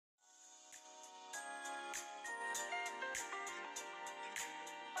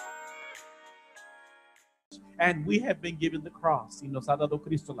And we have been given the cross. Y nos ha dado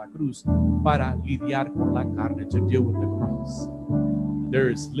Cristo la cruz para lidiar con la carne, to deal with the cross. There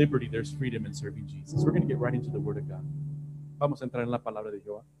is liberty, there's freedom in serving Jesus. We're going to get right into the Word of God. Vamos a entrar en la palabra de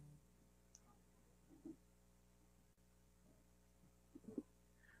Jehová.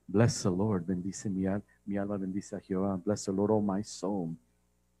 Bless the Lord. Bendice mi alma, bendice a Jehová. Bless the Lord, oh my soul.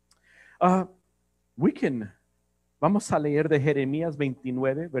 Vamos a leer de Jeremías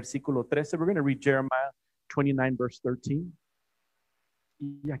 29, versículo 13. We're going to read Jeremiah 29, verse 13.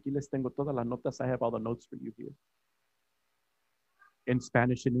 Y aquí les tengo todas las notas. I have all the notes for you here. In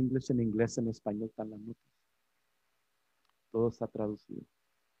Spanish, in English, en inglés, en español están las notas. Todo está traducido.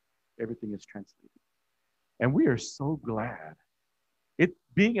 Everything is translated. And we are so glad.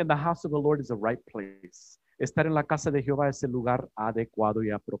 Being in the house of the Lord is a right place. Estar en la casa de Jehová es el lugar adecuado y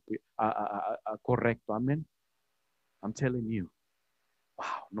correcto. Amén. I'm telling you.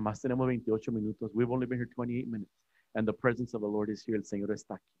 Wow, nomás tenemos 28 minutos. We've only been here 28 minutes. And the presence of the Lord is here. El Señor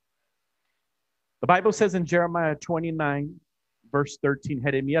está aquí. The Bible says in Jeremiah 29, verse 13,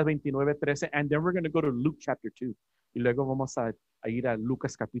 Jeremías 29, 13, and then we're going to go to Luke chapter 2. Y luego vamos a ir a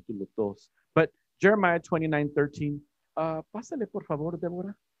Lucas capítulo 2. But Jeremiah 29, 13, pásale por favor,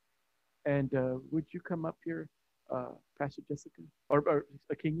 Deborah. And would you come up here, Pastor Jessica? Or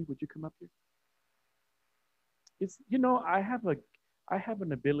Kingy, would you come up here? It's, you know, I have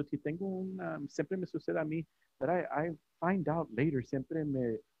an ability, siempre me sucede a mí, that I find out later, siempre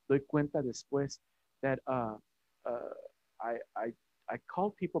me doy cuenta después that I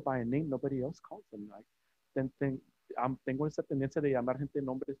call people by a name nobody else calls them. Tengo esa tendencia de llamar gente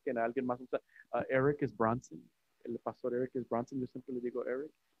nombres que alguien más usa. Eric is Bronson. El pastor Eric is Bronson. Yo siempre le digo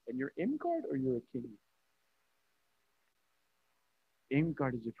Eric. And you're Imgard or you're a king?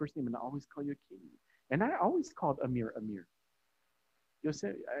 Imgard is your first name, and I always call you a king. And I always called Amir. Yo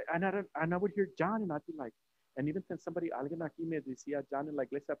sé, and I would hear John, and I'd be like, and even when alguien aquí me decía John en la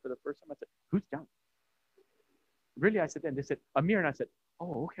iglesia for the first time, I said, who's John? Really, I said, and they said, Amir, and I said,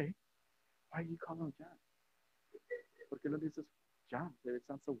 oh, okay. Why are you calling him John? Porque no dices John? It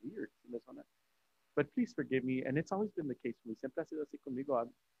sounds so weird. But please forgive me, and it's always been the case for me. Siempre ha sido así conmigo.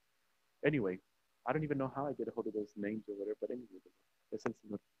 Anyway, I don't even know how I get a hold of those names or whatever, but anyway, es el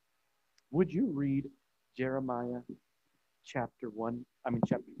Señor. Would you read Jeremiah chapter 1?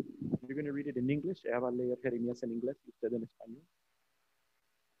 You're going to read it in English. Ella va a leer Jeremías en inglés y usted en español.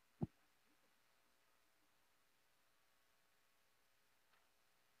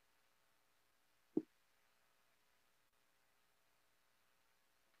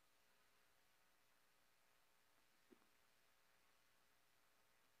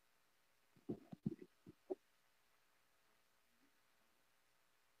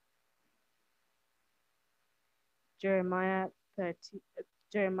 Jeremiah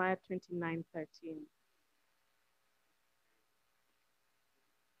 29:13.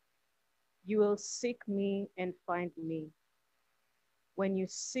 You will seek me and find me. When you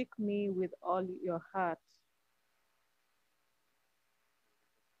seek me with all your heart.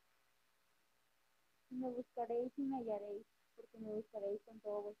 Me buscaréis y me hallaréis, porque me buscaréis con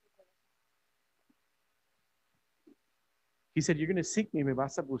todo vuestro corazón. He said, you're going to seek me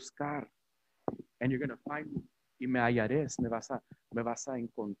vas a buscar, and you're going to find me. Y me hallaréis, me vas a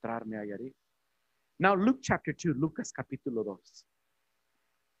encontrar, me hallaréis. Now, Luke chapter 2, Lucas capítulo 2.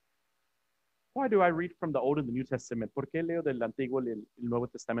 Why do I read from the Old and the New Testament? ¿Por qué leo del Antiguo y el Nuevo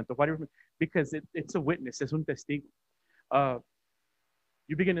Testamento? Because it's a witness, es un testigo.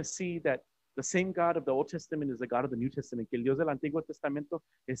 You begin to see that the same God of the Old Testament is the God of the New Testament. Que el Dios del Antiguo Testamento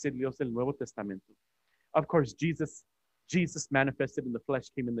es el Dios del Nuevo Testamento. Of course, Jesus manifested in the flesh,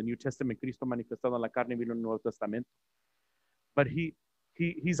 came in the New Testament. Cristo manifestado en la carne vino en el Nuevo Testamento. But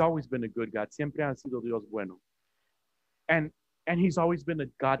he's always been a good God. Siempre ha sido Dios bueno. And he's always been a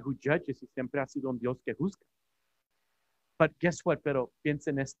God who judges. Y siempre ha sido un Dios que juzga. But guess what? Pero piensa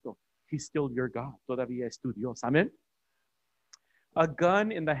en esto. He's still your God. Todavía es tu Dios. Amen? A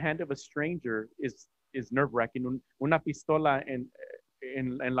gun in the hand of a stranger is nerve-wracking. Una pistola en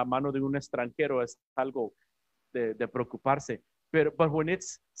la mano de un extranjero es algo de preocuparse. But when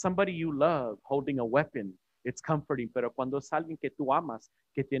it's somebody you love holding a weapon, it's comforting. Pero cuando es alguien que tú amas,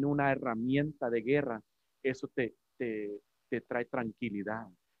 que tiene una herramienta de guerra, eso te trae tranquilidad.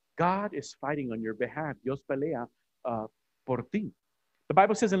 God is fighting on your behalf. Dios pelea por ti. The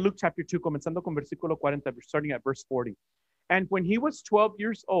Bible says in Luke chapter 2, comenzando con versículo 40, starting at verse 40. And when he was 12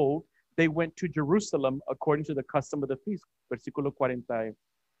 years old, they went to Jerusalem according to the custom of the feast. Versículo 40.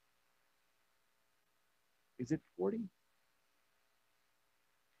 Is it 40?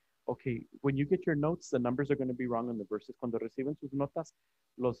 Okay, when you get your notes, the numbers are going to be wrong in the verses. Cuando reciben sus notas,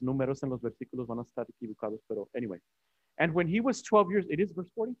 los números en los versículos van a estar equivocados, pero anyway. And when he was 12 years, it is verse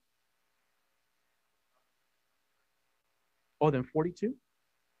 40? Oh, then 42?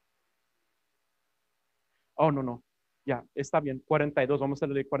 Oh, no. Yeah, está bien. 42. Vamos a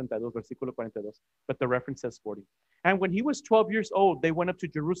leer 42, versículo 42. But the reference says 40. And when he was 12 years old, they went up to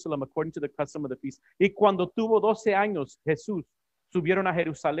Jerusalem according to the custom of the feast. Y cuando tuvo 12 años, Jesús, subieron a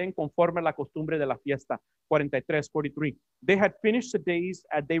Jerusalén conforme a la costumbre de la fiesta. 43, 43. They had finished the days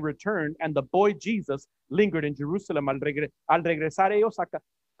as they returned, and the boy Jesus lingered in Jerusalem. Al regresar ellos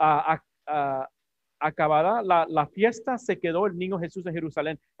acabada la fiesta, se quedó el niño Jesús en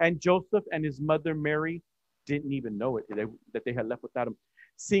Jerusalén. And Joseph and his mother Mary didn't even know it, that they had left without him.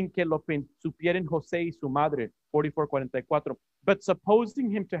 Sin que lo supieran José y su madre. 44, 44. But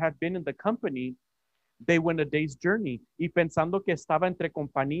supposing him to have been in the company, they went a day's journey. Y pensando que estaba entre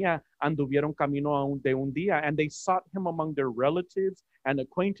compañía, anduvieron camino de un día. And they sought him among their relatives and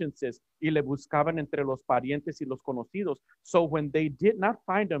acquaintances. Y le buscaban entre los parientes y los conocidos. So when they did not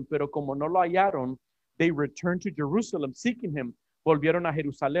find him, pero como no lo hallaron, they returned to Jerusalem seeking him. Volvieron a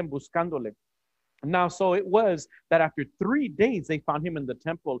Jerusalén buscándole. Now, so it was that after 3 days they found him in the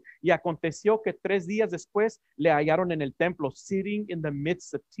temple. Y aconteció que 3 días después le hallaron en el templo, sitting in the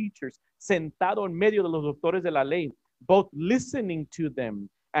midst of teachers, sentado en medio de los doctores de la ley, both listening to them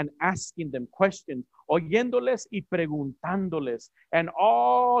and asking them questions, oyéndoles y preguntándoles. And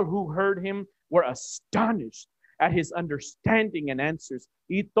all who heard him were astonished at his understanding and answers.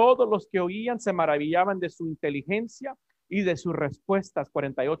 Y todos los que oían se maravillaban de su inteligencia y de sus respuestas.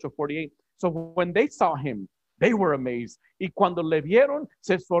 48, 48. So when they saw him, they were amazed. Y cuando le vieron,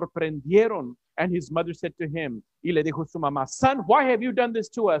 se sorprendieron. And his mother said to him, y le dijo su mamá, son, why have you done this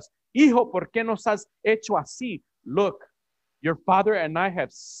to us? Hijo, ¿por qué nos has hecho así? Look, your father and I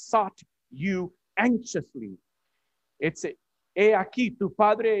have sought you anxiously. It's, he aquí, tu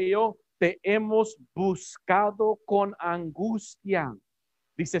padre y yo te hemos buscado con angustia.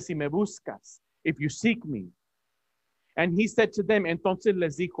 Dice, si me buscas, if you seek me. And he said to them, entonces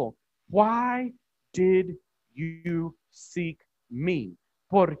les dijo, why did you seek me?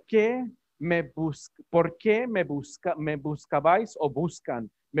 ¿Por qué me buscabais o buscan?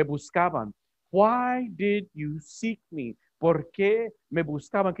 Me buscaban. Why did you seek me? ¿Por qué me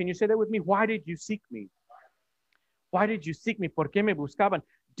buscaban? Can you say that with me? Why did you seek me? Why did you seek me? ¿Por qué me buscaban?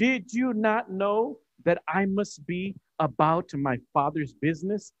 Did you not know that I must be about my father's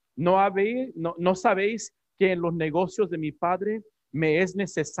business? ¿No sabéis que en los negocios de mi padre me es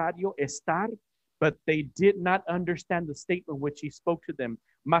necesario estar? But they did not understand the statement which he spoke to them.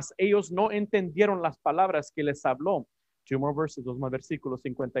 Mas ellos no entendieron las palabras que les habló. 2 more verses, 2 más versículos,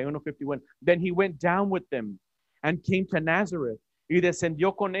 51, 51. Then he went down with them and came to Nazareth. Y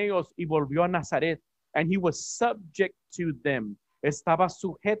descendió con ellos y volvió a Nazaret. And he was subject to them. Estaba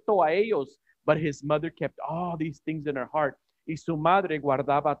sujeto a ellos. But his mother kept all these things in her heart. Y su madre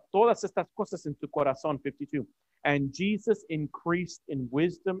guardaba todas estas cosas en su corazón. 52. And Jesus increased in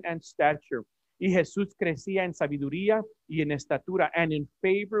wisdom and stature. Y Jesús crecía en sabiduría y en estatura, and in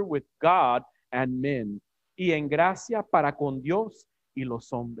favor with God and men, y en gracia para con Dios y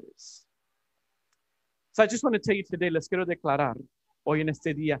los hombres. So I just want to tell you today, les quiero declarar hoy en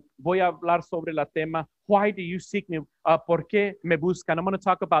este día, voy a hablar sobre la tema, why do you seek me? ¿Por qué me buscan? I'm going to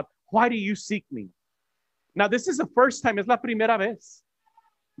talk about, why do you seek me? Now, this is the first time, es la primera vez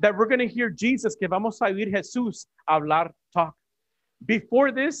that we're going to hear Jesus, que vamos a oír Jesús hablar, talk.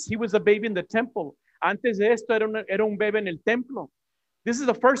 Before this, he was a baby in the temple. Antes de esto, era un bebé en el templo. This is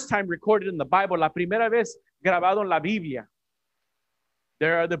the first time recorded in the Bible, la primera vez grabado en la Biblia.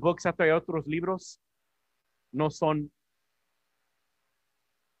 There are the books, hasta hay otros libros, no son.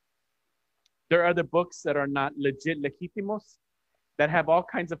 There are the books that are not legítimos, that have all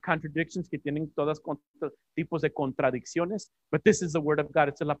kinds of contradictions, que tienen todas tipos de contradicciones. But this is the word of God.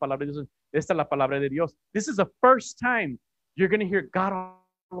 Esta es la palabra de Dios. Esta es la palabra de Dios. This is the first time you're going to hear God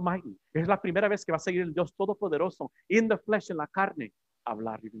Almighty. Es la primera vez que vas a oír el Dios Todopoderoso, in the flesh, en la carne,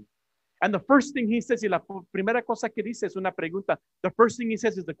 hablar. And the first thing he says, y la primera cosa que dice es una pregunta. The first thing he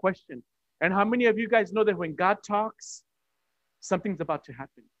says is the question. And how many of you guys know that when God talks, something's about to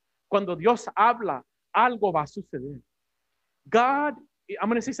happen? Cuando Dios habla, algo va a suceder. God, I'm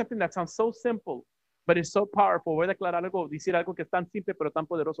going to say something that sounds so simple, but it's so powerful. Voy a declarar algo, decir algo que es tan simple, pero tan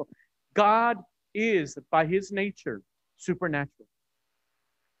poderoso. God is, by his nature, supernatural.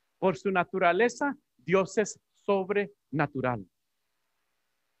 Por su naturaleza, Dios es sobrenatural.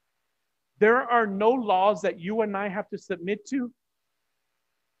 There are no laws that you and I have to submit to.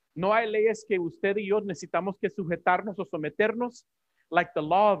 No hay leyes que usted y yo necesitamos que sujetarnos o someternos. like the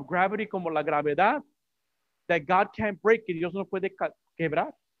law of gravity, como la gravedad, that God can't break, que Dios no puede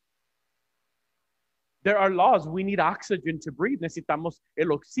quebrar. There are laws. We need oxygen to breathe. Necesitamos el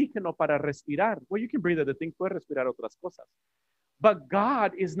oxígeno para respirar. Well, you can breathe other things, puedes respirar otras cosas. But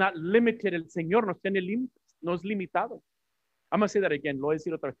God is not limited. El Señor no tiene límites, no es limitado. I'm going to say that again. Lo voy a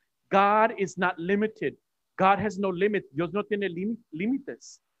decir otra vez. God is not limited. God has no limit. Dios no tiene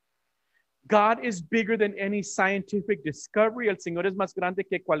límites. God is bigger than any scientific discovery. El Señor es más grande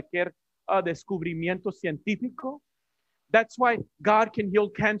que cualquier descubrimiento científico. That's why God can heal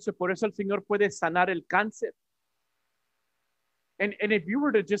cancer. Por eso el Señor puede sanar el cáncer. And if you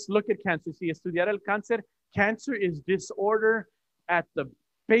were to just look at cancer, si estudiar el cáncer, cancer is disorder at the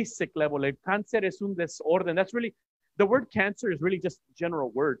basic level. El cáncer es un desorden. That's really, the word cancer is really just a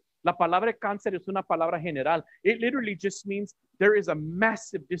general word. La palabra cáncer es una palabra general. It literally just means there is a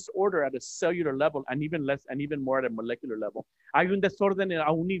massive disorder at a cellular level and even less and even more at a molecular level. Hay un desorden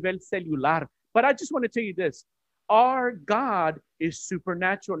a un nivel celular. But I just want to tell you this. Our God is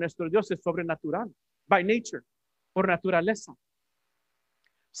supernatural. Nuestro Dios es sobrenatural by nature, por naturaleza.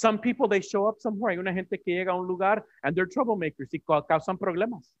 Some people, they show up somewhere. Hay una gente que llega a un lugar and they're troublemakers y causan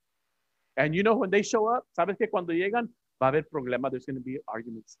problemas. And you know, when they show up, sabes que cuando llegan, va a haber problemas. There's going to be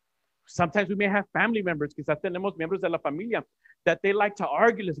arguments. Sometimes we may have family members, quizás tenemos miembros de la familia, that they like to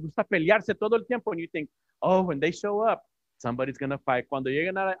argue, les gusta pelearse todo el tiempo. And you think, oh, when they show up, somebody's going to fight. Cuando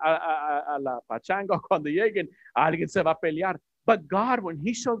lleguen a la pachanga, cuando lleguen, alguien se va a pelear. But God, when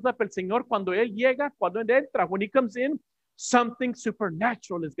he shows up, el Señor, cuando él llega, cuando él entra, when he comes in, something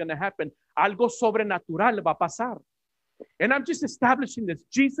supernatural is going to happen. Algo sobrenatural va a pasar. And I'm just establishing this.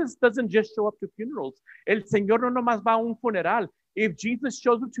 Jesus doesn't just show up to funerals. El Señor no nomás va a un funeral. If Jesus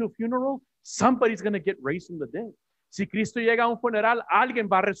shows up to a funeral, somebody's going to get raised from the dead. Si Cristo llega a un funeral, alguien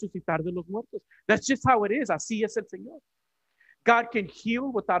va a resucitar de los muertos. That's just how it is. Así es el Señor. God can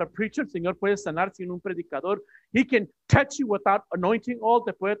heal without a preacher. El Señor puede sanar sin un predicador. He can touch you without anointing oil.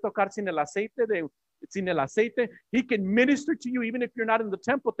 Te puede tocar sin el aceite. He can minister to you even if you're not in the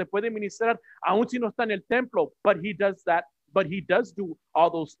temple. Te puede ministrar aún si no está en el templo. But he does that. But he does do all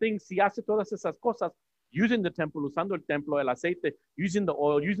those things. Si hace todas esas cosas using the temple, usando el templo, el aceite, using the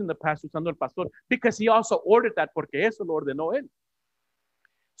oil, using the pastor, usando el pastor, because he also ordered that, porque eso lo ordenó él.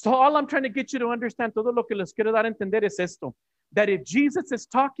 So all I'm trying to get you to understand, todo lo que les quiero dar a entender es esto, that if Jesus is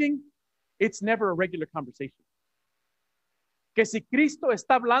talking, it's never a regular conversation. Que si Cristo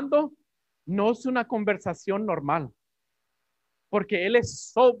está hablando, no es una conversación normal, porque él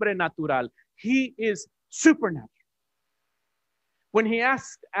es sobrenatural. He is supernatural. When he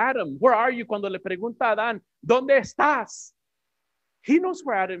asked Adam, where are you? Cuando le pregunta a Adán, ¿dónde estás? He knows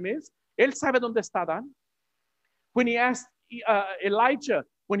where Adam is. Él sabe dónde está Adán. When he asked Elijah,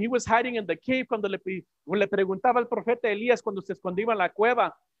 when he was hiding in the cave, cuando le preguntaba al profeta Elías cuando se escondía en la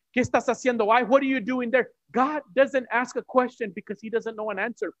cueva, ¿qué estás haciendo? Why? What are you doing there? God doesn't ask a question because he doesn't know an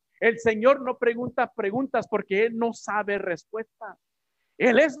answer. El Señor no pregunta preguntas porque él no sabe respuesta.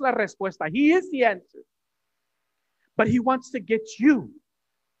 Él es la respuesta. He is the answer. But he wants to get you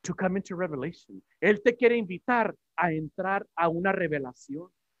to come into revelation. Él te quiere invitar a entrar a una revelación.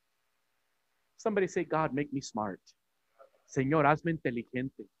 Somebody say, God, make me smart. Señor, hazme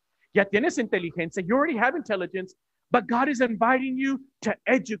inteligente. Ya tienes inteligencia. You already have intelligence, but God is inviting you to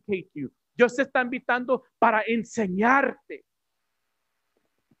educate you. Dios te está invitando para enseñarte.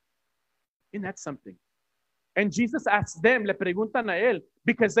 Isn't that something? And Jesus asks them, le preguntan a él,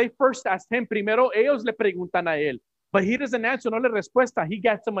 because they first asked him. Primero ellos le preguntan a él. But he doesn't answer, no le respuesta. He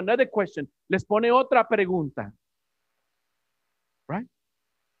gets them another question. Les pone otra pregunta. Right?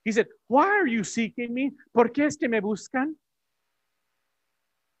 He said, why are you seeking me? ¿Por qué es que me buscan?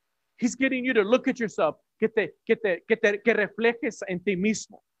 He's getting you to look at yourself, que reflejes en ti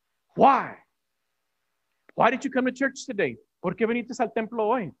mismo. Why? Why did you come to church today? ¿Por qué viniste al templo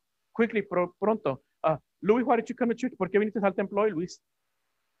hoy? Quickly, pronto. Luis, why did you come to church? ¿Por qué viniste al templo hoy, Luis?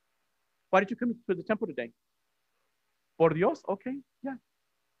 Why did you come to the temple today? ¿Por Dios? Okay, yeah.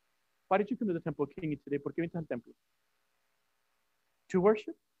 Why did you come to the temple, King, today? ¿Por qué viniste al templo? To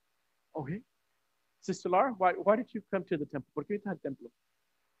worship? Okay. Sister Laura, why did you come to the temple? ¿Por qué viniste al templo?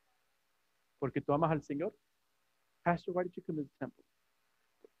 Porque tú amas al Señor. Pastor, why did you come to the temple?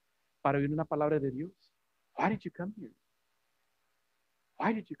 Para oír una palabra de Dios. Why did you come here?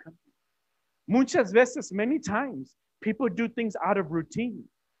 Why did you come here? Muchas veces, many times, people do things out of routine.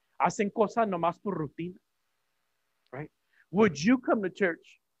 Hacen cosas nomás por rutina. Right? Would you come to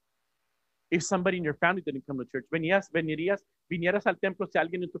church if somebody in your family didn't come to church? ¿Vinieras al templo si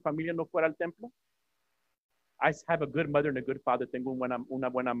alguien en tu familia no fuera al templo? I have a good mother and a good father. Tengo una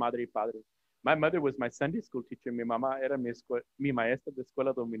buena madre y padre. My mother was my Sunday school teacher. Mi mamá era mi maestra de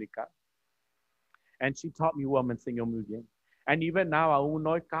escuela dominical. And she taught me well, me enseñó muy bien. And even now, aún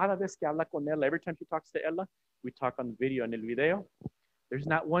hoy, cada vez que habla con ella, every time she talks to Ella, we talk on video. En el video, there's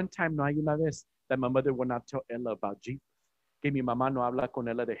not one time, no hay una vez, that my mother will not tell Ella about Jesus. Que mi mamá no habla con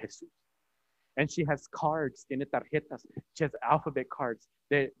ella de Jesús. And she has cards, tiene tarjetas. She has alphabet cards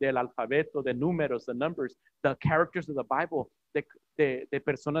del alfabeto, de números, the numbers, the characters of the Bible, de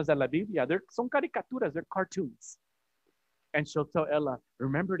personas de la Biblia. Son caricaturas, they're cartoons. And she'll tell Ella,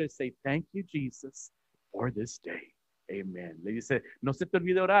 remember to say, thank you, Jesus, for this day. Amen. Le dice, no se te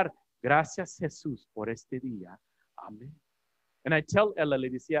olvide orar. Gracias, Jesús, por este día. Amen. And I tell Ella, le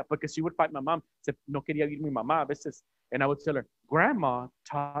decía, because she would fight my mom. No quería ir mi mamá a veces. And I would tell her, Grandma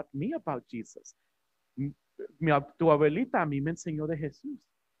taught me about Jesus. Tu abuelita a mí me enseñó de Jesús.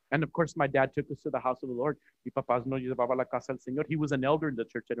 And of course, my dad took us to the house of the Lord. Mi papá nos llevaba a la casa del Señor. He was an elder in the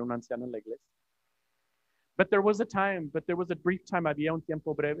church. Era un anciano en la iglesia. But there was a brief time, había un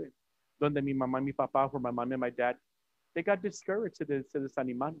tiempo breve, donde mi mamá y mi papá, or my mom and my dad, they got discouraged, se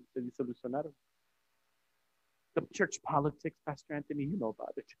desanimaron, se disolucionaron. The church politics, Pastor Anthony, you know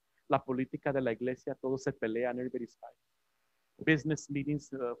about it. La política de la iglesia, todos se pelean, everybody's fighting. Business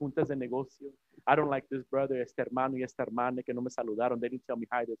meetings, juntas de negocio. I don't like this brother, este hermano y esta hermana que no me saludaron. They didn't tell me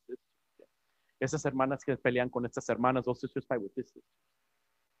hi, this sister. Esas hermanas que pelean con estas hermanas, those sisters fight with this sister.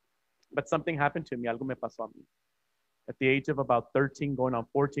 But something happened to me, algo me pasó a mí. At the age of about 13, going on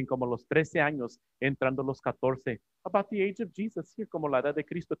 14, como los 13 años, entrando los 14. About the age of Jesus here, como la edad de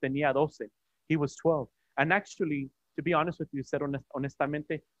Cristo, tenía 12. He was 12. And actually, to be honest with you, ser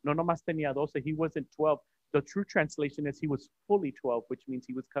honestamente, no nomás tenía 12, he wasn't 12. The true translation is he was fully 12, which means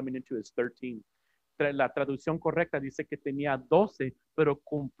he was coming into his 13. La traducción correcta dice que tenía 12, pero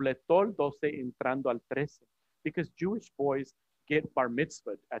completó el 12 entrando al 13. Because Jewish boys get bar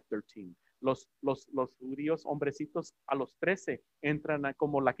mitzvah at 13. Los judíos hombrecitos a los 13 entran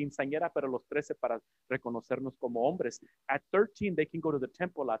como la quinceañera, pero a los 13 para reconocernos como hombres. At 13 they can go to the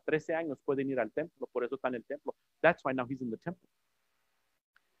temple. A 13 años pueden ir al templo, por eso está en el templo. That's why now he's in the temple.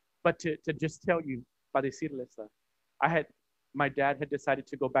 But to just tell you, para decirles, my dad had decided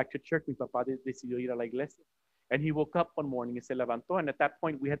to go back to church. Mi papá decidió ir a la iglesia. And he woke up one morning y se levantó. And at that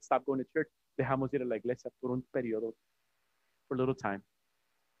point, we had stopped going to church. Dejamos ir a la iglesia por un periodo, for a little time.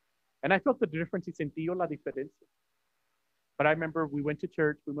 And I felt the difference y sentí yo la diferencia. But I remember we went to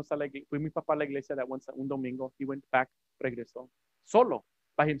church, fue mi papá a la iglesia that un domingo. He went back, regresó, solo,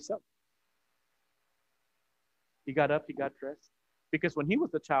 by himself. He got up, he got dressed. Because when he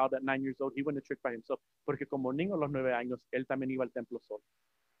was a child at 9 years old, he went to church by himself. Porque como niño a los 9 años, él también iba al templo solo.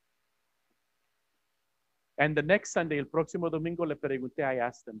 And the next Sunday, el próximo domingo, le pregunté, I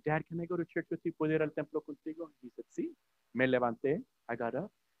asked him, Dad, can I go to church with you? ¿Puedo ir al templo contigo? He said, sí. Me levanté, I got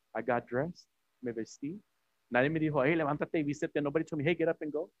up, I got dressed, me vestí. Nadie me dijo, hey, levántate y vístete. Nobody told me, hey, get up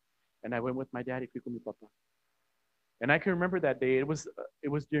and go. And I went with my dad y fui con mi papá. And I can remember that day. It was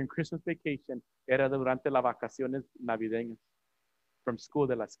during Christmas vacation. Era durante las vacaciones navideñas from school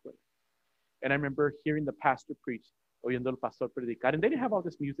de la escuela. And I remember hearing the pastor preach, oyendo el pastor predicar. And they didn't have all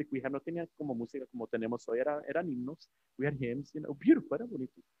this music we have. No tenían como música como tenemos hoy. Eran himnos. We had hymns, beautiful, era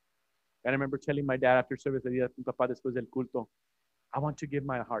bonito. And I remember telling my dad after service, le dije a mi papá después del culto, I want to give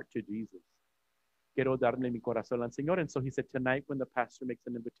my heart to Jesus. Quiero darle mi corazón al Señor. And so he said, tonight when the pastor makes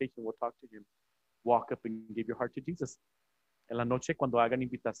an invitation, we'll talk to him. Walk up and give your heart to Jesus. En la noche, cuando hagan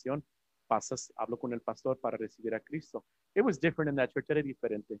invitación, hablo con el pastor para recibir a Cristo. It was different in that church, era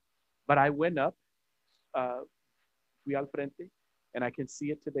diferente. But I went up, fui al frente, and I can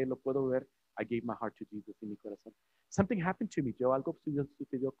see it today, lo puedo ver. I gave my heart to Jesus in mi corazón. Something happened to me, Joe. Algo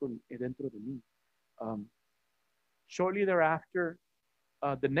sucedió dentro de mí. Shortly thereafter,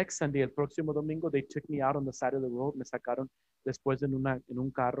 the next Sunday, el próximo domingo, they took me out on the side of the road. Me sacaron después en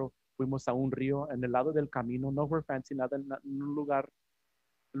un carro. Fuimos a un río en el lado del camino. Nowhere fancy, nada, en un lugar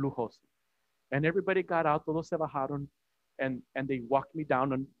lujoso. And everybody got out. Todos se bajaron. And they walked me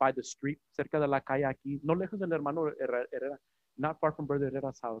down by the street, cerca de la calle aquí. No lejos del hermano Herrera. Not far from Brother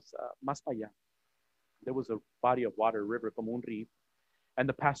Herrera's house. Más para allá. There was a body of water, river, como un río. And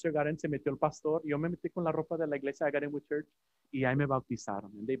the pastor got in, se metió el pastor. Yo me metí con la ropa de la iglesia. I got in with church. Y ahí me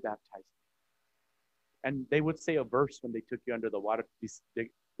bautizaron. And they baptized me. And they would say a verse when they took you under the water.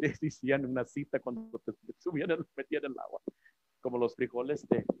 Decían una cita cuando te subían y metían el agua. Como los frijoles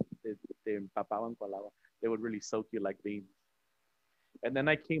te empapaban con el agua. They would really soak you like beans. And then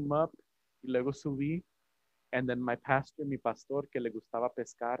I came up. Y luego subí. And then my pastor, mi pastor, que le gustaba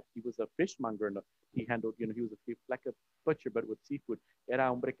pescar, he was a fishmonger. He handled, he was like a butcher, but with seafood. Era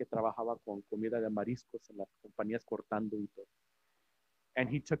hombre que trabajaba con comida de mariscos en las compañías cortando y todo. And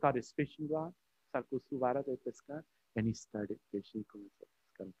he took out his fishing rod, sacó su vara de pescar, and he started fishing. Comenzó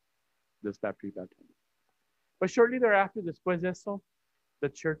a pescar. This after he baptized. But shortly thereafter, después de eso, the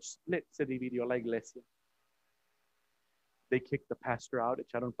church split, se dividió la iglesia. They kicked the pastor out,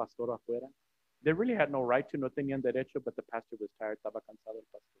 echaron pastor afuera. They really had no right to, no tenían derecho, but the pastor was tired, estaba cansado el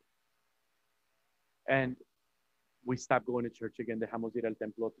pastor. And we stopped going to church again, dejamos ir al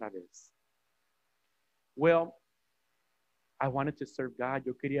templo otra vez. Well, I wanted to serve God,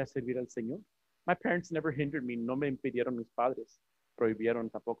 yo quería servir al Señor. My parents never hindered me, no me impidieron mis padres, prohibieron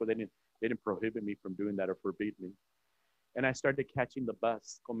tampoco, they didn't prohibit me from doing that or forbid me. And I started catching the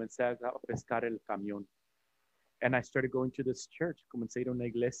bus, comencé a pescar el camión. And I started going to this church, comencé a ir a una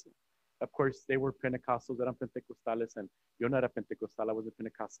iglesia. Of course, they were Pentecostals, eran Pentecostales, and yo no era Pentecostal, I wasn't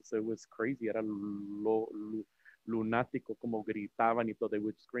Pentecostal, so it was crazy, era lunático, como gritaban y todo, they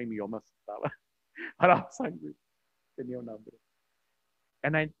would scream, y yo me asustaba. But I was hungry, tenía un hambre.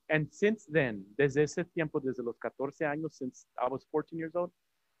 And since then, desde ese tiempo, desde los 14 años, since I was 14 years old,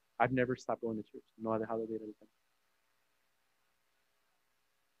 I've never stopped going to church. No he dejado de ir al templo.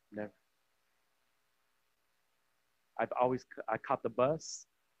 Never. I caught the bus.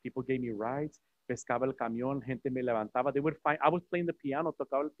 People gave me rides. Pescaba el camión. Gente me levantaba. I was playing the piano.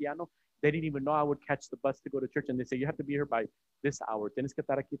 Tocaba el piano. They didn't even know I would catch the bus to go to church. And they say, you have to be here by this hour. Tienes que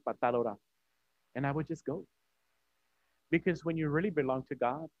estar aquí para tal hora. And I would just go. Because when you really belong to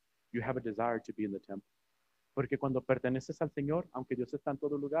God, you have a desire to be in the temple. Porque cuando perteneces al Señor, aunque Dios está en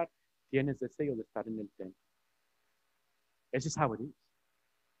todo lugar, tienes deseo de estar en el templo. It's just how it is.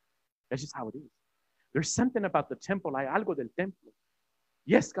 That's just how it is. There's something about the temple, hay algo del templo.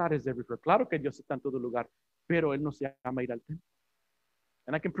 Yes, God is everywhere. Claro que Dios está en todo lugar, pero Él no se llama ir al templo.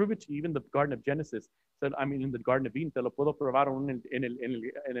 And I can prove it to you, even the Garden of Genesis. In the Garden of Eden, te lo puedo probar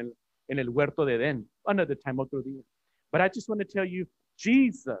en el huerto de Edén. Another time, otro día. But I just want to tell you,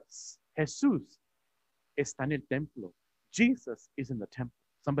 Jesus, Jesús, está en el templo. Jesus is in the temple.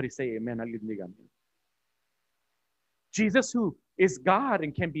 Somebody say amen. Alguien diga amen. Jesus, who is God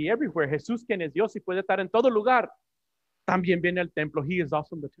and can be everywhere. Jesús, quien es Dios y puede estar en todo lugar, también viene al templo. He is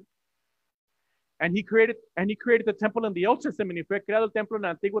also in the temple. And he created the temple in the Old Testament. Y fue creado el templo en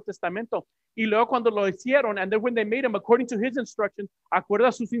el Antiguo Testamento. Y luego cuando lo hicieron, and then when they made him according to his instructions, acuerdo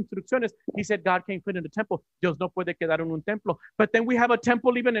a sus instrucciones, he said God can't fit in the temple. Dios no puede quedar en un templo. But then we have a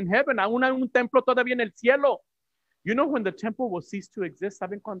temple even in heaven. Aún hay un templo todavía en el cielo. You know when the temple will cease to exist?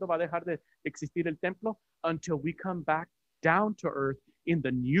 ¿Saben cuándo va a dejar de existir el templo? Until we come back down to earth in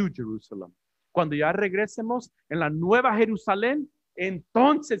the new Jerusalem. Cuando ya regresemos en la nueva Jerusalén,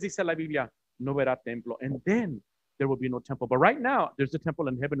 entonces dice la Biblia, no verá templo. And then there will be no temple. But right now, there's a temple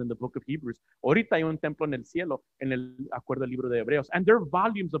in heaven in the book of Hebrews. Ahorita hay un templo en el cielo, en el acuerdo del libro de Hebreos. And there are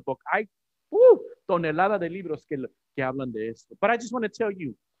volumes of books. Hay tonelada de libros que hablan de esto. But I just want to tell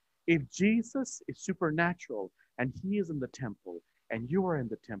you, if Jesus is supernatural and he is in the temple and you are in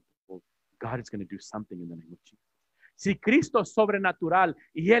the temple, God is going to do something in the name of Jesus. Si Cristo es sobrenatural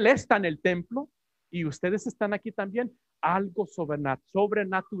y Él está en el templo y ustedes están aquí también, algo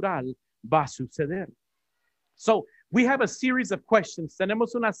sobrenatural va a suceder. So, we have a series of questions.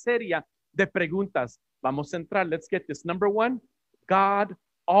 Tenemos una serie de preguntas. Vamos a entrar. Let's get this. Number one, God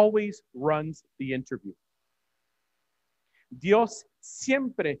always runs the interview. Dios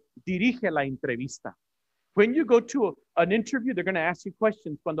siempre dirige la entrevista. When you go to an interview, they're going to ask you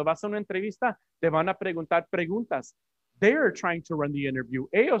questions. Cuando vas a una entrevista, te van a preguntar preguntas. They're trying to run the interview.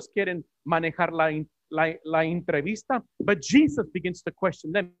 Ellos quieren manejar la entrevista, but Jesus begins to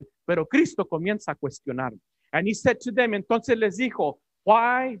question them. Pero Cristo comienza a cuestionar. And he said to them, entonces les dijo,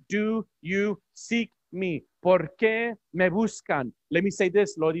 why do you seek me? ¿Por qué me buscan? Let me say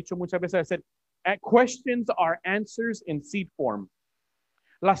this, lo he dicho muchas veces. I said, questions are answers in seed form.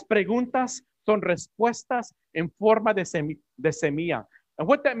 Las preguntas son respuestas en forma de semilla. And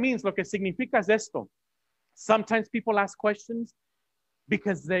what that means, lo que significa es esto. Sometimes people ask questions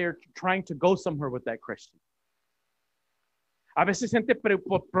because they're trying to go somewhere with that question. A veces gente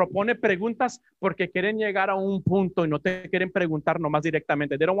propone preguntas porque quieren llegar a un punto y no te quieren preguntar nomás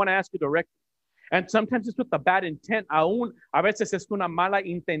directamente. They don't want to ask you directly. And sometimes it's with a bad intent. Aún a veces es una mala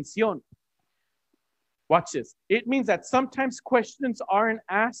intención. Watch this. It means that sometimes questions aren't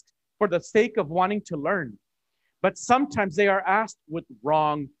asked for the sake of wanting to learn, but sometimes they are asked with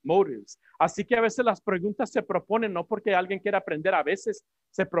wrong motives. Así que a veces las preguntas se proponen no porque alguien quiera aprender, a veces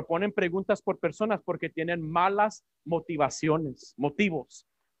se proponen preguntas por personas porque tienen malas motivos.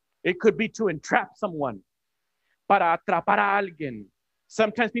 It could be to entrap someone, para atrapar a alguien.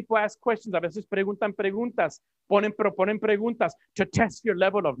 Sometimes people ask questions, a veces preguntan preguntas, proponen preguntas to test your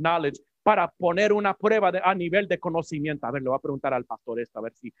level of knowledge, para poner una prueba a nivel de conocimiento. A ver, le voy a preguntar al pastor esto, a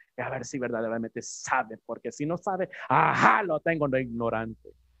ver si verdaderamente sabe, porque si no sabe, ajá, lo tengo de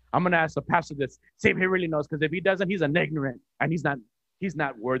ignorante. I'm going to ask the pastor this, see if he really knows, because if he doesn't, he's an ignorant, and he's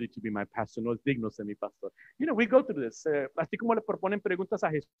not worthy to be my pastor. No es digno ser mi pastor. You know, we go through this. Así como le proponen preguntas a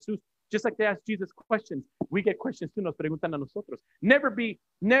Jesús, just like they ask Jesus questions, we get questions too, nos preguntan a nosotros. Never be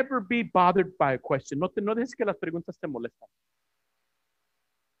bothered by a question. No dejes que las preguntas te molestan.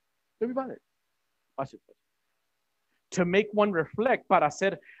 Don't be bothered. Watch it. To make one reflect, para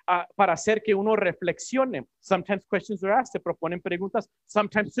hacer que uno reflexione. Sometimes questions are asked, se proponen preguntas,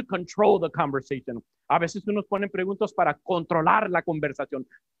 sometimes to control the conversation. A veces unos ponen preguntas para controlar la conversación.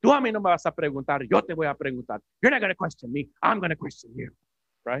 Tú a mí no me vas a preguntar, yo te voy a preguntar. You're not going to question me, I'm going to question you,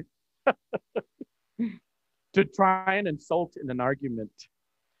 right? To try and insult in an argument.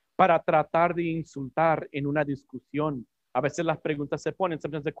 Para tratar de insultar en una discusión. A veces las preguntas se ponen,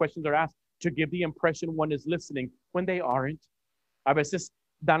 sometimes the questions are asked to give the impression one is listening when they aren't. A veces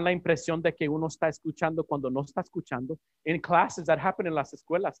dan la impresión de que uno está escuchando cuando no está escuchando. In classes that happen en las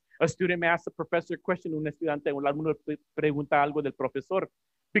escuelas, a student may ask the professor a question, un estudiante, un alumno pregunta algo del profesor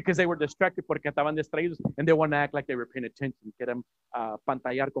because they were distracted, porque estaban distraídos, and they want to act like they were paying attention, quieren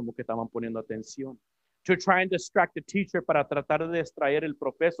pantallar como que estaban poniendo atención. To try and distract the teacher, para tratar de distraer el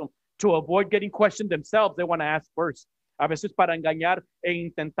profesor, to avoid getting questioned themselves, they want to ask first. A veces para engañar e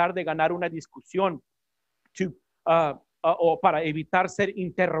intentar de ganar una discusión, o para evitar ser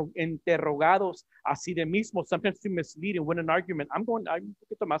interrogados a sí de mismos, sometimes to mislead and win an argument. I'm un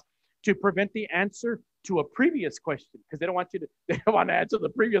poquito más, to prevent the answer to a previous question, because they don't want to answer the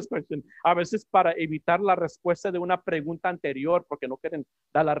previous question. A veces para evitar la respuesta de una pregunta anterior, porque no quieren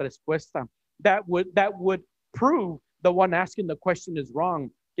dar la respuesta. That would prove the one asking the question is wrong,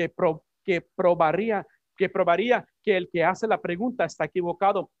 que probaría que el que hace la pregunta está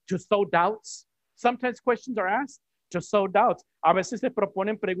equivocado. To sow doubts. Sometimes questions are asked to sow doubts. A veces se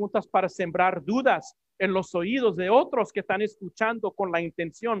proponen preguntas para sembrar dudas en los oídos de otros que están escuchando con la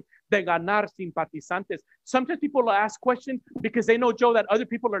intención de ganar simpatizantes. Sometimes people ask questions because they know, Joe, that other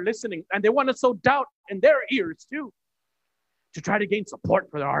people are listening, and they want to sow doubt in their ears too, to try to gain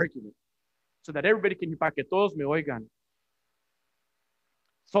support for their argument, so that everybody can, para que todos me oigan.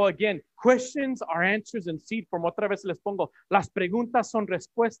 So again, questions are answers in seed form. Otra vez les pongo, las preguntas son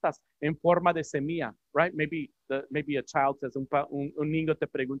respuestas en forma de semilla, right? Maybe a child says, un niño te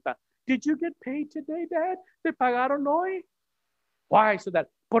pregunta, did you get paid today, Dad? ¿Te pagaron hoy? Why? So that,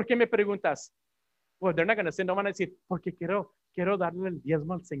 ¿por qué me preguntas? Well, they're not going to say, no van a decir, porque quiero darle el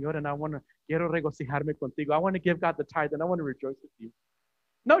diezmo al Señor, and quiero regocijarme contigo. I want to give God the tithe, and I want to rejoice with you.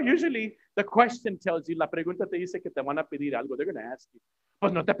 No, usually the question tells you, la pregunta te dice que te van a pedir algo. They're going to ask you.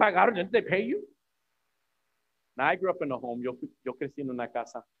 Pues no te pagaron, didn't they pay you? Now, I grew up in a home, yo crecí en una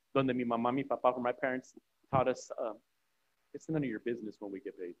casa donde mi mamá, mi papá, my parents taught us, it's none of your business when we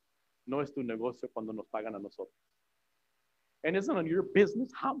get paid. No es tu negocio cuando nos pagan a nosotros. And it's none of your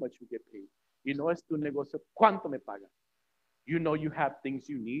business how much we get paid. Y no es tu negocio cuánto me pagan. You know you have things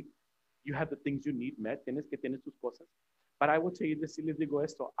you need. You have the things you need met. Tienes tus cosas. But I will tell you this, y les digo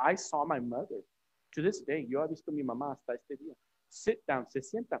esto, I saw my mother, to this day, yo he visto mi mamá hasta este día, sit down, se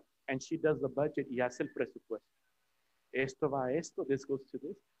sienta, and she does the budget y hace el presupuesto. Esto va a esto, this goes to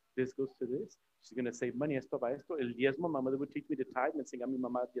this goes to this. She's going to save money, esto va a esto. El diezmo, my mother would teach me to tithe, me enseñaba mi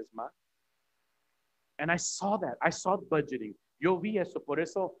mamá a diezmar. And I saw that. I saw budgeting. Yo vi eso, por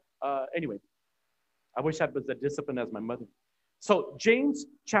eso, anyway, I wish I was as disciplined as my mother. So James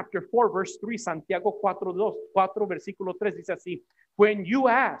chapter 4, verse 3, Santiago 4, versículo 3 dice así, when you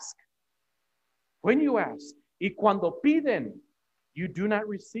ask, y cuando piden, you do not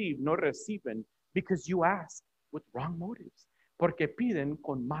receive, no reciben, because you ask with wrong motives, porque piden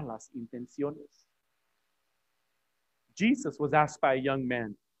con malas intenciones. Jesus was asked by a young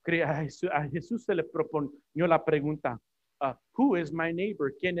man. A Jesús se le proponió la pregunta, who is my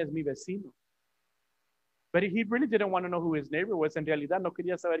neighbor? ¿Quién es mi vecino? But he really didn't want to know who his neighbor was. En realidad no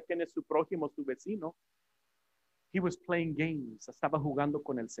quería saber quién es su prójimo, su vecino. He was playing games. Estaba jugando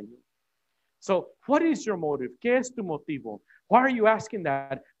con el Señor. So, what is your motive? ¿Qué es tu motivo? Why are you asking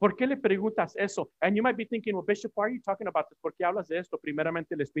that? ¿Por qué le preguntas eso? And you might be thinking, well, Bishop, why are you talking about this? ¿Por qué hablas de esto?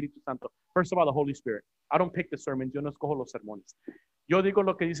 Primeramente, el Espíritu Santo. First of all, the Holy Spirit. I don't pick the sermons. Yo no escojo los sermones. Yo digo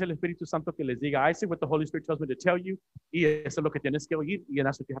lo que dice el Espíritu Santo que les diga. I say what the Holy Spirit tells me to tell you. Y eso es lo que tienes que oír. Y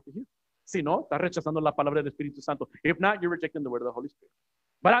that's what you have to hear. Si no, estás rechazando la palabra del Espíritu Santo. If not, you're rejecting the word of the Holy Spirit.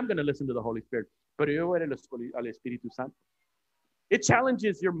 But I'm going to listen to the Holy Spirit. Pero yo voy al Espíritu Santo. It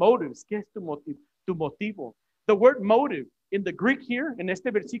challenges your motives. ¿Qué es tu motivo? The word motive in the Greek here, in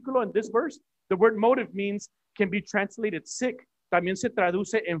este versículo, in this verse, the word motive can be translated sick, también se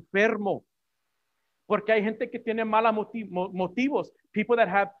traduce enfermo. Porque hay gente que tiene malos motivos. People that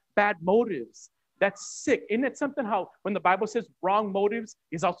have bad motives. That's sick. Isn't it something how when the Bible says wrong motives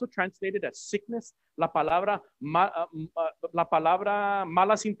is also translated as sickness? La palabra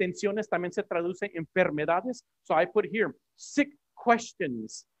malas intenciones también se traduce enfermedades. So I put here, sick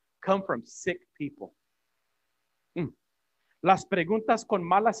questions come from sick people. Las preguntas con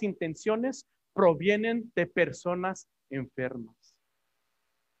malas intenciones provienen de personas enfermas.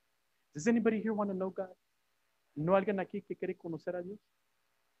 Does anybody here want to know God? ¿No alguien aquí que quiere conocer a Dios?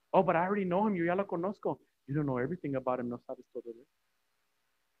 Oh, but I already know him. Yo ya lo conozco. You don't know everything about him. No sabes todo de él.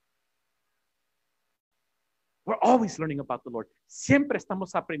 We're always learning about the Lord. Siempre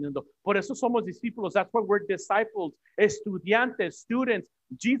estamos aprendiendo. Por eso somos discípulos. That's why we're disciples. Estudiantes, students.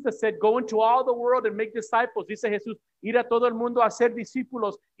 Jesus said, go into all the world and make disciples. Dice Jesús, ir a todo el mundo a ser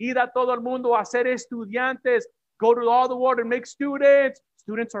discípulos. Ir a todo el mundo a ser estudiantes. Go to all the world and make students.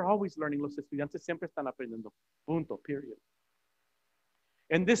 Students are always learning. Los estudiantes siempre están aprendiendo. Punto, period.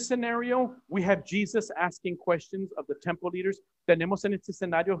 In this scenario, we have Jesus asking questions of the temple leaders. Tenemos en este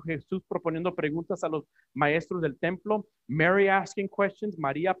escenario Jesús proponiendo preguntas a los maestros del templo. Mary asking questions.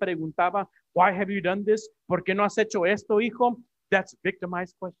 María preguntaba, why have you done this? ¿Por qué no has hecho esto, hijo? That's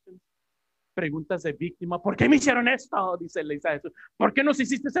victimized questions. Preguntas de víctima. ¿Por qué me hicieron esto? Le dice a Jesús. ¿Por qué nos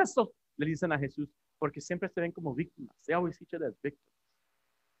hiciste esto? Le dicen a Jesús. Porque siempre se ven como víctimas. They always see each other as victims.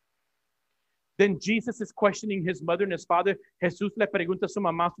 Then Jesus is questioning his mother and his father. Jesús le pregunta a su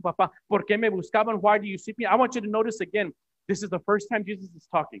mamá, a su papá, ¿por qué me buscaban? Why do you seek me? I want you to notice again, this is the first time Jesus is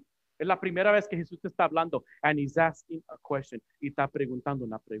talking. Es la primera vez que Jesús está hablando. And he's asking a question. Y está preguntando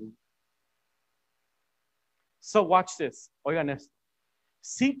una pregunta. So watch this. Oigan esto.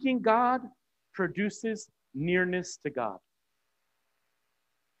 Seeking God produces nearness to God.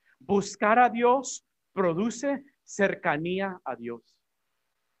 Buscar a Dios produce cercanía a Dios.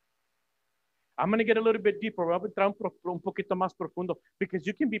 I'm going to get a little bit deeper. Voy a entrar un poquito más profundo. Because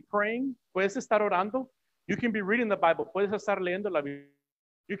you can be praying. Puedes estar orando. You can be reading the Bible. Puedes estar leyendo la Biblia.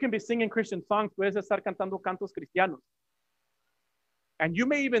 You can be singing Christian songs. Puedes estar cantando cantos cristianos. And you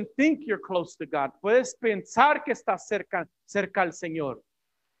may even think you're close to God. Puedes pensar que estás cerca al Señor.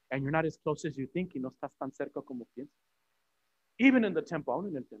 And you're not as close as you think. Y no estás tan cerca como piensas. Even in the temple. Aún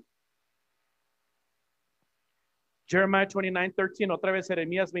en el templo. Jeremiah 29:13, otra vez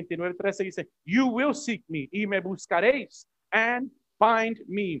Jeremías 29:13 dice, you will seek me, y me buscaréis, and find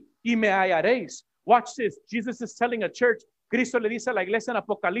me, y me hallaréis. Watch this. Jesus is telling a church. Cristo le dice a la iglesia en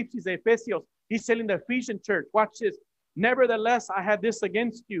Apocalipsis de Efesios. He's telling the Ephesian church. Watch this. Nevertheless, I have this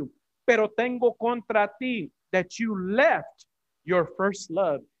against you. Pero tengo contra ti that you left your first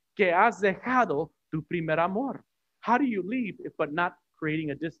love, que has dejado tu primer amor. How do you leave if but not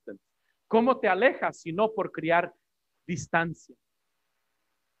creating a distance? ¿Cómo te alejas si no por crear distancia?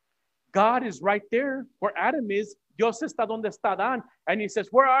 God is right there where Adam is. Dios está donde está Adán. And he says,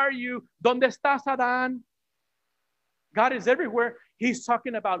 where are you? ¿Dónde estás, Adán? God is everywhere. He's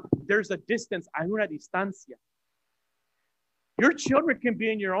talking about there's a distance. Hay una distancia. Your children can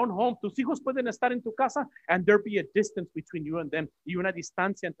be in your own home. Tus hijos pueden estar en tu casa and there be a distance between you and them. Y una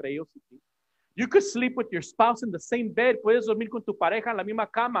distancia entre ellos y ti. You could sleep with your spouse in the same bed. Puedes dormir con tu pareja en la misma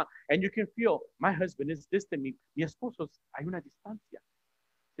cama. And you can feel, my husband is distant. Mi esposo, hay una distancia.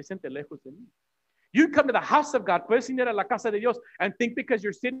 Se siente lejos de mí. You come to the house of God. Puedes ir a la casa de Dios and think because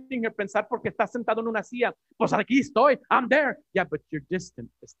you're sitting here, pensar porque estás sentado en una silla. Pues aquí estoy. I'm there. Yeah, but you're distant.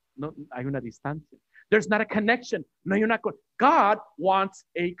 No, hay una distancia. There's not a connection. No hay una God wants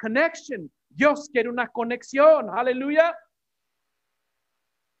a connection. Dios quiere una conexión. Hallelujah.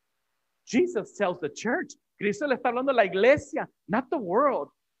 Jesus tells the church, Cristo le está hablando a la iglesia, not the world,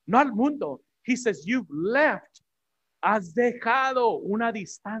 no al mundo. He says, you've left, has dejado una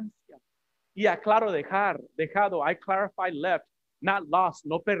distancia. Y aclaro dejado, I clarify left, not lost,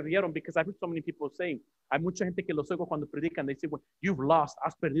 no perdieron, because I've heard so many people saying, hay mucha gente que los oigo cuando predican, they say, well, you've lost,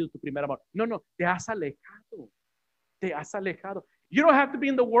 has perdido tu primer amor. No, te has alejado, You don't have to be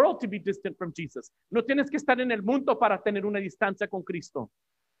in the world to be distant from Jesus. No tienes que estar en el mundo para tener una distancia con Cristo.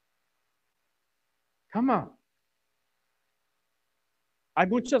 Come on. Hay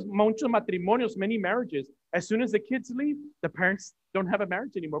muchos matrimonios, many marriages. As soon as the kids leave, the parents don't have a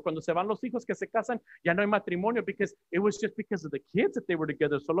marriage anymore. Cuando se van los hijos que se casan, ya no hay matrimonio because it was just because of the kids that they were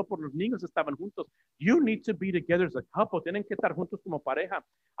together. Solo por los niños estaban juntos. You need to be together as a couple. Tienen que estar juntos como pareja.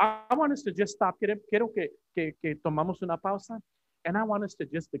 I want us to just stop. Quiero que tomamos una pausa. And I want us to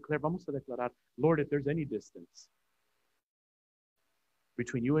just declare, vamos a declarar, Lord, if there's any distance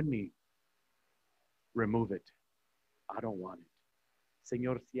between you and me, remove it. I don't want it.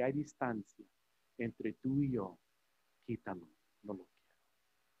 Señor, si hay distancia entre tú y yo, quítalo. No lo quiero.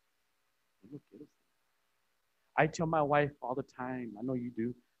 No lo quiero. I tell my wife all the time, I know you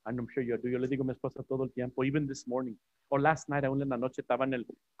do, and I'm sure you do. Yo le digo a mi esposa todo el tiempo, even this morning, or last night, aún en la noche estaba en el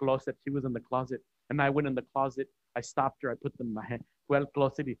closet. She was in the closet, and I went in the closet. I stopped her. I put them in my hand. Fue al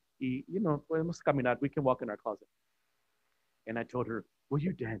closet you know, podemos caminar. We can walk in our closet. And I told her, will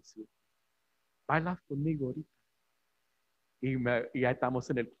you dance with me? Baila conmigo ahorita. Y ya estamos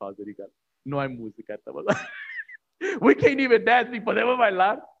en el closet. Y no hay música. Estamos, we can't even dance. Ni podemos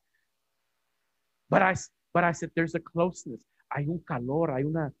bailar. But I said, there's a closeness. Hay un calor. Hay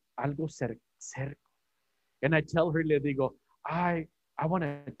algo cerca. And I tell her, le digo, I want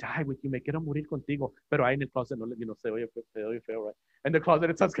to die with you. Me quiero morir contigo. Pero ahí en el closet, no, you know, se oye feo, right? In the closet,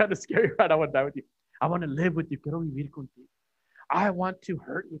 it sounds kind of scary, right? I want to die with you. I want to live with you. Quiero vivir contigo. I want to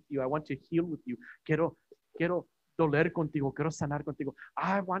hurt with you. I want to heal with you. Quiero doler contigo. Quiero sanar contigo.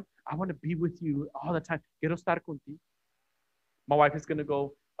 I want to be with you all the time. Quiero estar contigo. My wife is going to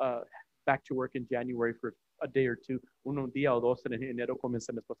go back to work in January for a day or two. Un día o dos en enero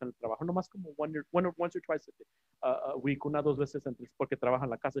comienza mi esposa en el trabajo. Nomás como once or twice a week, una o dos veces porque trabaja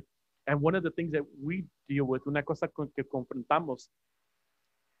en la casa. And one of the things that we deal with, una cosa que confrontamos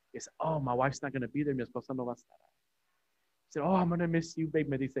is, oh, my wife's not going to be there. Mi esposa no va a estar. I said, oh, I'm going to miss you, babe.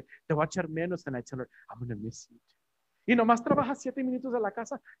 Me dice, te voy a echar menos. And I tell her, I'm going to miss you too. Y nomás trabaja 7 minutos de la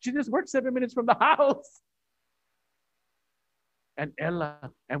casa. She just works 7 minutes from the house. And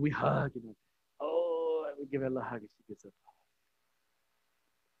Ella, and we hug. You know. Oh, and we give Ella a hug and she gives us a hug.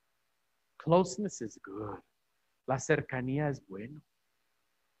 Closeness is good. La cercanía es bueno.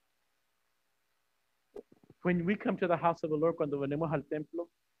 When we come to the house of the Lord, cuando venimos al templo,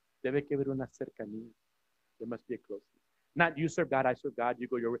 debe que haber una cercanía. There must be a closeness. Not you serve God, I serve God, you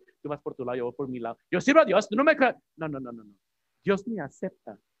go your way. Tú vas por tu lado, yo voy por mi lado. Yo sirvo a Dios, tú no me creas. No. Dios ni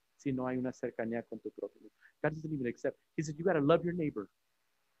acepta si no hay una cercanía con tu prójimo. God doesn't even accept. He said, you got to love your neighbor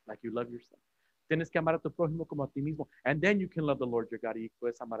like you love yourself. Tienes que amar a tu prójimo como a ti mismo. And then you can love the Lord your God y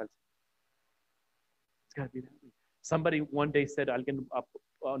puedes amar al Señor. It's got to be that way. Somebody one day said, alguien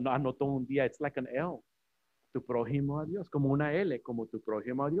anotó un día, it's like an L. Tu prójimo a Dios, como una L, como tu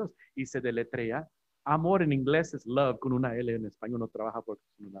prójimo a Dios. Y se deletrea. Amor en inglés es love, con una L en español no trabaja porque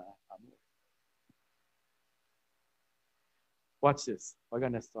es una amor. Watch this.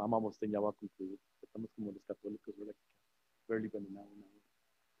 Oigan esto, amamos, ya voy a concluir. Estamos como los católicos, ¿verdad? Barely been an hour.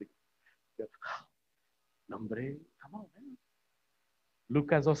 No, hombre, come on, man.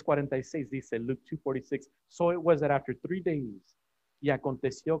 Lucas 2:46 dice, Luke 2:46, so it was that after 3 days, y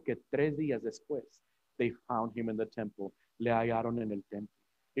aconteció que 3 días después, they found him in the temple, le hallaron en el templo.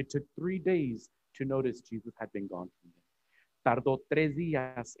 It took 3 days to notice Jesus had been gone from them. Tardó 3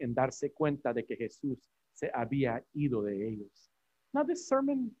 días en darse cuenta de que Jesús se había ido de ellos. Now this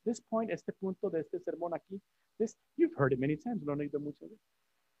sermon, this point, este punto de este sermón aquí, you've heard it many times, lo han oído muchas veces.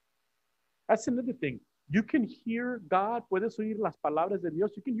 That's another thing. You can hear God, puedes oír las palabras de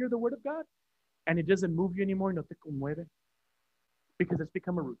Dios, you can hear the word of God, and it doesn't move you anymore, no te conmueve, because it's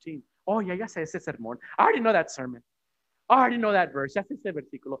become a routine. Oh, ya sé ese sermón. I already know that sermon. I already know that verse. Ya sé ese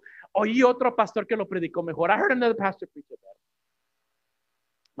versículo. Oí otro pastor que lo predicó mejor. I heard another pastor preach about it.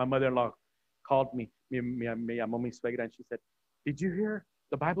 My mother-in-law called me. Me llamó mi suegra, and she said, did you hear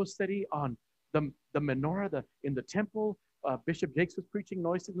the Bible study on the menorah in the temple? Bishop Jakes was preaching.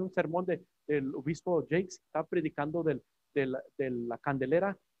 No, ese es un sermón del obispo Jakes. Estaba predicando de la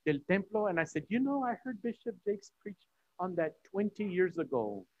candelera del templo. And I said, you know, I heard Bishop Jakes preach on that 20 years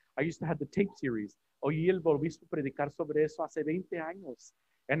ago. I used to have the tape series. Oí el obispo predicar sobre eso hace 20 años.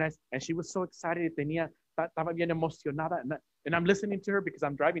 And she was so excited. Estaba bien emocionada. And I'm listening to her because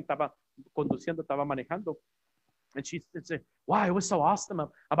I'm driving. Estaba conduciendo, estaba manejando. And she said, wow, it was so awesome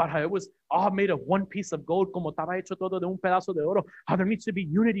about how it was all made of one piece of gold, como estaba hecho todo de un pedazo de oro, how there needs to be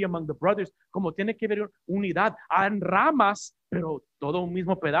unity among the brothers, como tiene que haber unidad en ramas, pero todo un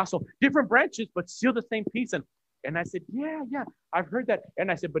mismo pedazo, different branches, but still the same piece. And I said, yeah, I've heard that. And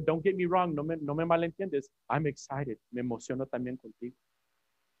I said, but don't get me wrong, no me malentiendes. I'm excited, me emociono también contigo.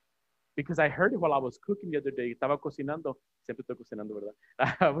 Because I heard it while I was cooking the other day. Estaba cocinando. Siempre estoy cocinando, ¿verdad?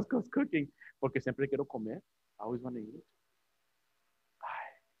 I was cooking porque siempre quiero comer. I always want to eat.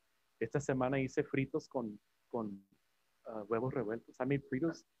 Ay, esta semana hice fritos con huevos revueltos. I made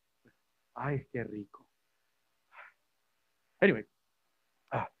fritos. Ay, qué rico.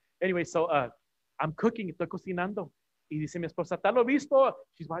 Anyway, so I'm cooking, estoy cocinando. Y dice mi esposa, ¿está lo visto?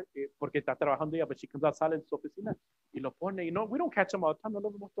 Porque está trabajando ella, but she comes out, sale en su oficina y lo pone. You know, we don't catch him all the time, no lo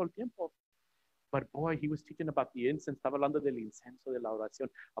vemos todo el tiempo. But boy, he was teaching about the incense, estaba hablando del incenso, de la oración,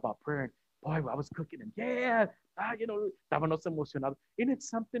 about prayer. Boy, I was cooking and you know, estábamos emocionados. And it's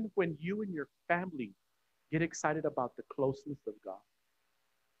something when you and your family Get excited about the closeness of God.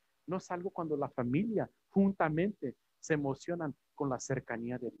 No es algo cuando la familia juntamente se emocionan con la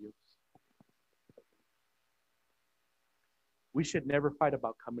cercanía de Dios. We should never fight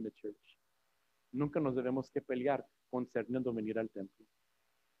about coming to church. Nunca nos debemos que pelear concerniendo venir al templo.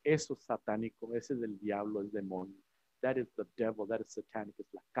 Eso es satánico, ese es el diablo, el demonio. That is the devil, that is satanic, es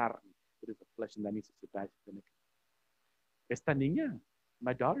la carne, it is the flesh, and that needs to die. Esta niña,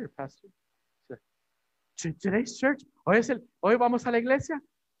 my daughter, pastor, today's church, hoy vamos a la iglesia.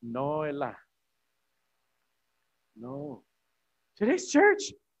 No, Ela. No. Today's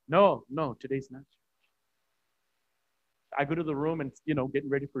church. No, today's not church. I go to the room and, getting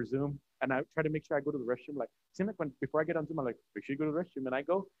ready for Zoom, and I try to make sure I go to the restroom. Like, seems like before I get on Zoom, I'm like, make sure you go to the restroom. And I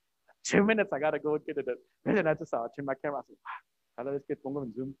go, 2 minutes, I got to go and get it. And then I just turn my camera. I say, cada vez que pongo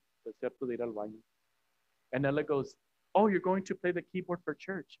en Zoom, excepto de ir al baño. And Ella goes, oh, you're going to play the keyboard for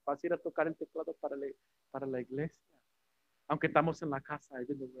church. Vas a ir a tocar el teclado para la iglesia. Aunque estamos en la casa, I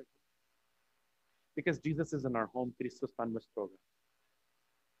didn't know. Because Jesus is in our home, Cristo está en nuestro hogar.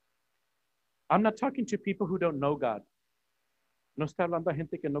 I'm not talking to people who don't know God. No estoy hablando a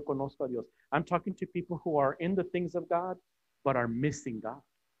gente que no conozco a Dios. I'm talking to people who are in the things of God, but are missing God.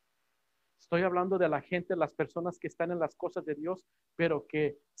 Estoy hablando de la gente, las personas que están en las cosas de Dios, pero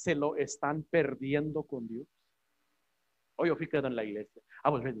que se lo están perdiendo con Dios. Hoy yo fui quedado en la iglesia. I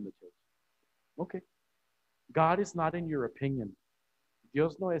was ready in the church. Okay. God is not in your opinion.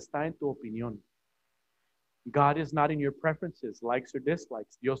 Dios no está en tu opinión. God is not in your preferences, likes or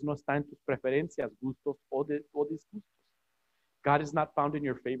dislikes. Dios no está en tus preferencias, gustos o disgustos. God is not found in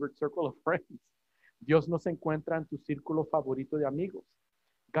your favorite circle of friends. Dios no se encuentra en tu círculo favorito de amigos.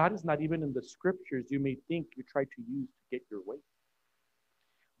 God is not even in the scriptures you may think you try to use to get your way.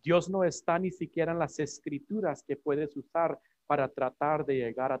 Dios no está ni siquiera en las escrituras que puedes usar para tratar de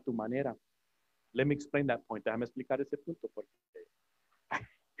llegar a tu manera. Let me explain that point. Déjame explicar ese punto porque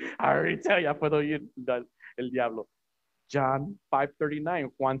I already tell you, ya puedo oír el diablo. John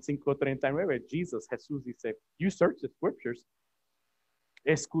 5:39, Juan 5:39, Jesus, Jesús dice, you search the scriptures,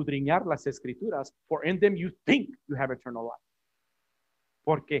 escudriñar las escrituras, for in them you think you have eternal life.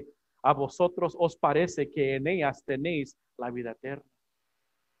 Porque a vosotros os parece que en ellas tenéis la vida eterna.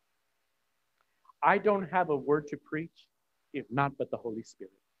 I don't have a word to preach, if not but the Holy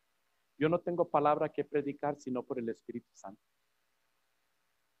Spirit. Yo no tengo palabra que predicar, sino por el Espíritu Santo.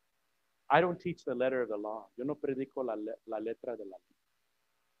 I don't teach the letter of the law. Yo no predico la letra de la ley.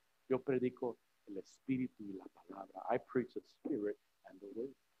 Yo predico el Espíritu y la palabra. I preach the Spirit and the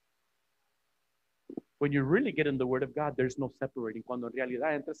Word. When you really get in the Word of God, there's no separating. Cuando en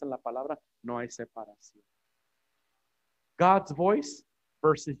realidad entras en la palabra, no hay separación. God's voice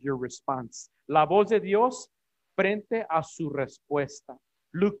versus your response. La voz de Dios frente a su respuesta.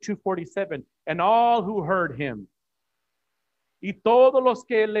 Luke 2:47. And all who heard him. Y todos los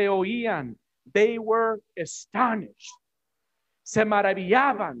que le oían, they were astonished. Se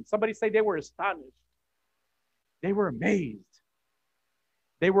maravillaban. Somebody say they were astonished. They were amazed.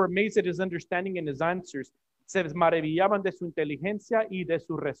 They were amazed at his understanding and his answers. Se maravillaban de su inteligencia y de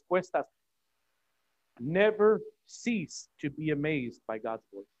sus respuestas. Never cease to be amazed by God's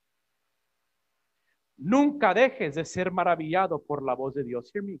voice. Nunca dejes de ser maravillado por la voz de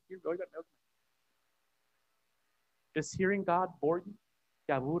Dios. Hear me. Oigan. Does hearing God bore you?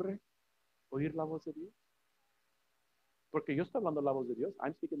 ¿Te aburre oír la voz de Dios? Porque yo estoy hablando la voz de Dios.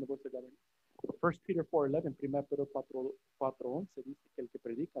 I'm speaking the voice of God. 1 Peter 4:11, 1 Pedro 4:11 dice que el que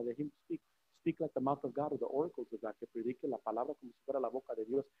predica, de him speak like the mouth of God or the oracles of God, que predique la palabra como si fuera la boca de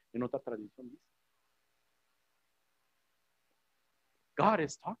Dios. En otra tradición dice. God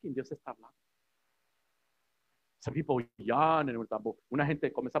is talking, Dios está hablando. Some people yawn, and una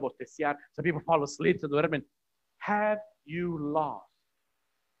gente comienza a bosteciar. Some people fall asleep, se duermen. Have you lost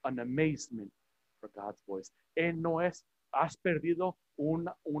an amazement for God's voice? Has perdido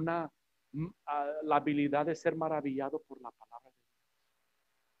la habilidad de ser maravillado por la palabra de Dios.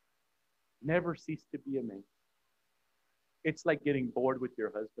 Never cease to be amazed. It's like getting bored with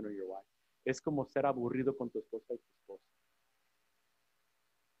your husband or your wife. Es como ser aburrido con tu esposa y tu esposo.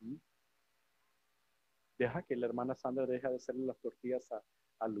 Deja que la hermana Sandra deja de hacerle las tortillas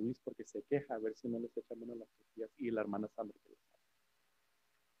a Luis porque se queja a ver si no les echa menos las tortillas y la hermana Sandra que les hace.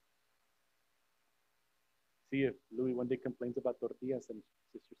 See if Louis one day complains about tortillas and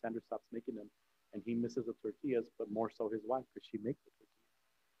Sister Sandra stops making them and he misses the tortillas, but more so his wife because she makes the tortillas.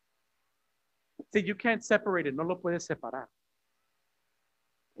 See, you can't separate it, no lo puedes separar.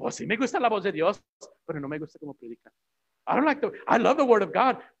 Sí me gusta la voz de Dios, pero no me gusta cómo predica. I love the word of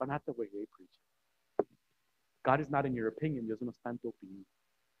God, but not the way they preach. God is not in your opinion, Dios no está en tu opinión.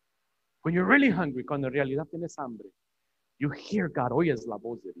 When you're really hungry, cuando en realidad tienes hambre, you hear God, oyes la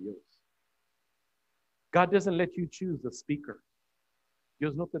voz de Dios. God doesn't let you choose the speaker.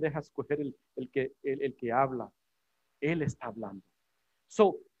 Dios no te deja escoger el que habla. Él está hablando.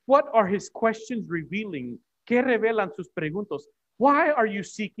 So, what are his questions revealing? ¿Qué revelan sus preguntas? Why are you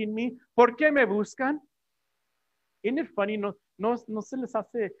seeking me? ¿Por qué me buscan? Isn't it funny? No se les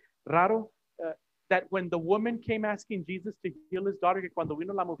hace raro that when the woman came asking Jesus to heal his daughter, que cuando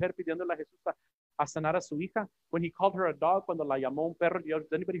vino la mujer pidiéndole a Jesús a sanar a su hija, when he called her a dog, cuando la llamó un perro,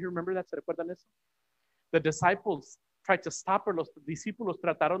 does anybody here remember that? ¿Se recuerdan eso? The disciples tried to stop her. Los discípulos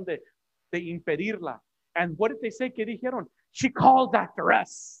trataron de impedirla. And what did they say? ¿Qué dijeron? She called after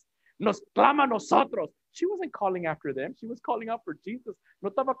us. Nos clama a nosotros. She wasn't calling after them. She was calling out for Jesus. No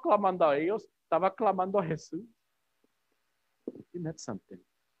estaba clamando a ellos. Estaba clamando a Jesús. Isn't that something?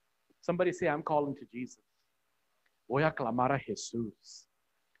 Somebody say, I'm calling to Jesus. Voy a clamar a Jesús.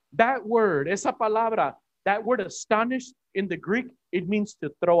 That word, esa palabra, that word astonished in the Greek, it means to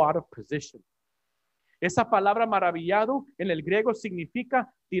throw out of position. Esa palabra maravillado en el griego significa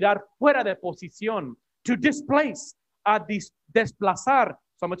tirar fuera de posición, to displace, a desplazar.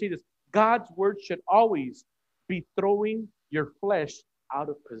 So I'm going to tell you this. God's word should always be throwing your flesh out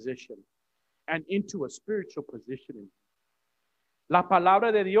of position and into a spiritual positioning. La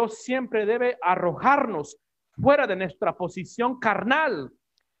palabra de Dios siempre debe arrojarnos fuera de nuestra posición carnal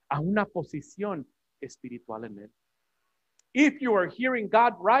a una posición espiritual en él. If you are hearing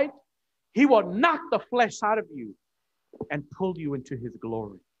God right, he will knock the flesh out of you and pull you into his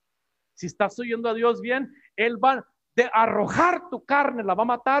glory. Si estás oyendo a Dios bien, él va de arrojar tu carne, la va a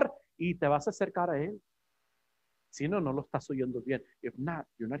matar y te vas a acercar a él. Si no, no lo estás oyendo bien. If not,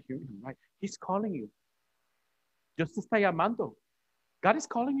 you're not hearing him right. He's calling you. Dios te está llamando. God is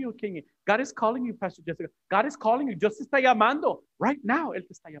calling you, King. God is calling you, Pastor Jessica. God is calling you. Dios te está llamando. Right now, él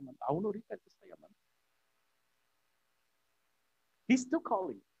te está llamando. Aún ahorita él te está llamando. He's still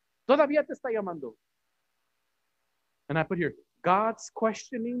calling. Todavía te está llamando. And I put here, God's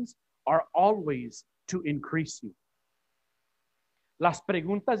questionings are always to increase you. Las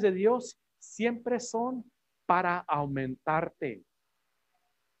preguntas de Dios siempre son para aumentarte.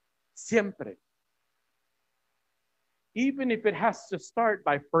 Siempre. Even if it has to start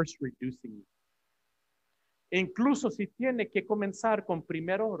by first reducing you. Incluso si tiene que comenzar con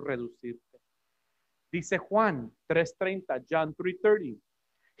primero reducirte. Dice Juan 3:30, John 3:30.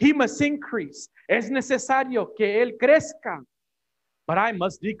 He must increase. Es necesario que él crezca. But I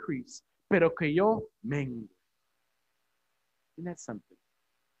must decrease. Pero que yo mengue. Isn't that something?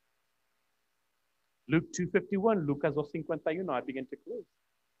 Luke 2:51, Lucas 2:51. I begin to close.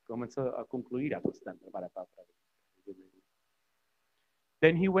 Comienzo a concluir.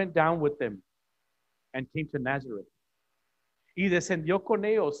 Then he went down with them and came to Nazareth. Y descendió con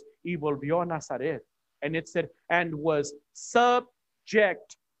ellos y volvió a Nazaret. And it said, and was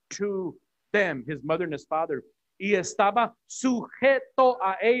subject to them, his mother and his father. Y estaba sujeto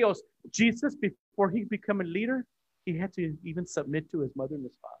a ellos. Jesus, before he became a leader, he had to even submit to his mother and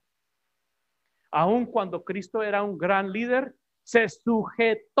his father. Aun cuando Cristo era un gran líder, se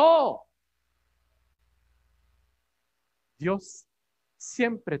sujetó. Dios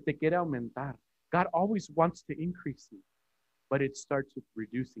siempre te quiere aumentar. God always wants to increase you, but it starts with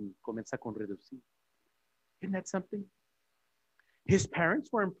reducing. Comienza con reducir. Isn't that something? His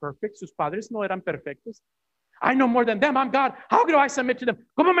parents weren't perfect. Sus padres no eran perfectos. I know more than them. I'm God. How do I submit to them?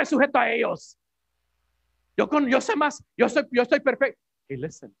 ¿Cómo me sujeto a ellos? Yo sé más. Yo soy perfecto. Hey,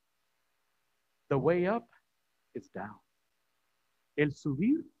 listen. The way up is down. El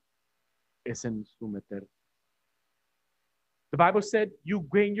subir es en someter. The Bible said you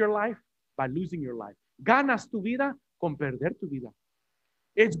gain your life by losing your life. Ganas tu vida con perder tu vida.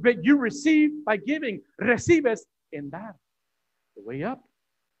 It's you receive by giving. Recibes en dar. The way up.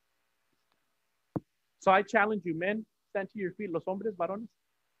 So I challenge you, men, stand to your feet. Los hombres, varones.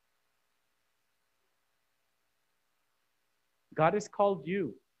 God has called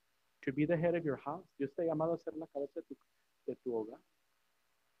you to be the head of your house. Dios te ha llamado a ser la cabeza de tu hogar.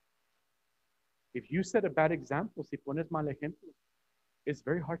 If you set a bad example, si pones mal ejemplo, it's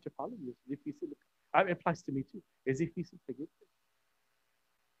very hard to follow you. Es difícil. It applies to me too. Es difícil seguirte.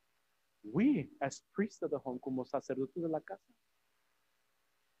 We, as priests of the home, como sacerdotes de la casa,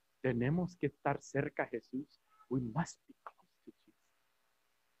 tenemos que estar cerca a Jesús. We must be close to Jesus.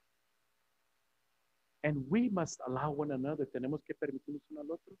 And we must allow one another. Tenemos que permitirnos uno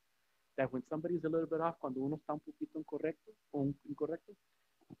al otro. That when somebody is a little bit off, cuando uno está un poquito incorrecto,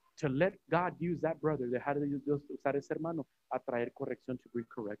 to let God use that brother, dejar de Dios usar ese hermano a traer corrección, to bring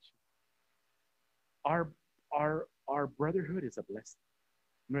correction. Our brotherhood is a blessing.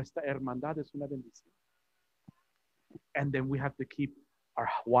 Nuestra hermandad es una bendición. And then we have to keep our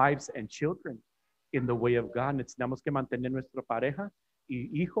wives and children in the way of God. Necesitamos que mantener nuestra pareja y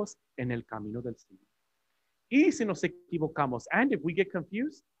hijos en el camino del Señor. Y si nos equivocamos, and if we get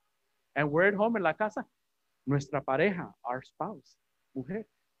confused, and we're at home en la casa, nuestra pareja, our spouse, mujer,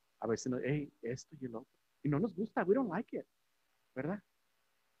 a veces nos, hey, esto y el otro. Y no nos gusta, we don't like it, ¿verdad?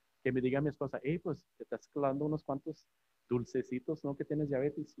 Que me diga mi esposa, hey, pues te estás clavando unos cuantos dulcecitos, ¿no? Que tienes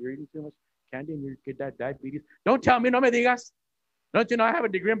diabetes, you're eating too much candy and you get that diabetes. Don't tell me, no me digas. Don't you know I have a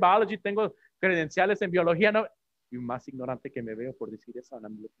degree in biology, tengo credenciales en biología, no. Y más ignorante que me veo por decir eso, and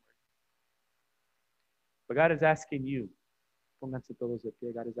I'm looking for it. But God is asking you, pónganse todos de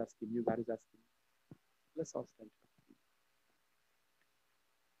pie, God is asking you, God is asking you. Let's all stand.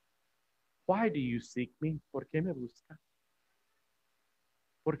 Why do you seek me? ¿Por qué me busca?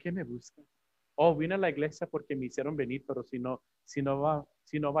 ¿Por qué me busca? Oh, vine a la iglesia porque me hicieron venir, pero si no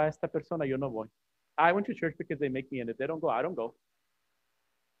va esta persona, yo no voy. I went to church because they make me, and if they don't go, I don't go.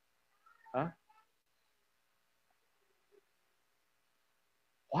 Huh?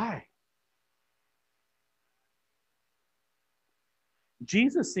 Why?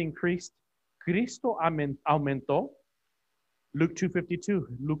 Jesus increased, Cristo aumentó. Luke 2:52,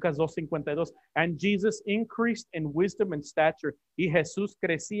 Lucas 2:52. And Jesus increased in wisdom and stature. Y Jesús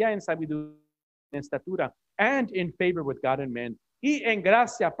crecía en sabiduría, en estatura, and in favor with God and men. Y en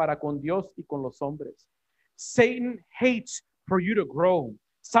gracia para con Dios y con los hombres. Satan hates for you to grow.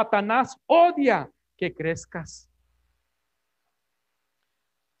 Satanás odia que crezcas.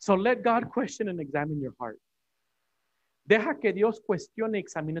 So let God question and examine your heart. Deja que Dios cuestione y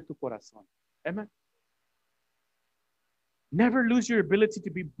examine tu corazón. Amen. Never lose your ability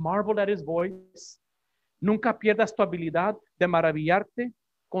to be marveled at his voice. Nunca pierdas tu habilidad de maravillarte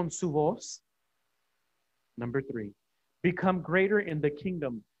con su voz. Number 3, become greater in the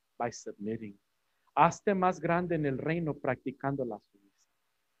kingdom by submitting. Hazte más grande en el reino practicando la sumisión.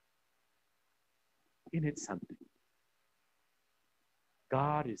 Isn't it something?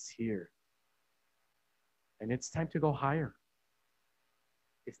 God is here. And it's time to go higher.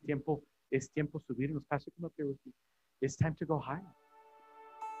 Es tiempo subirnos. Pastor, come up here with me. It's time to go higher.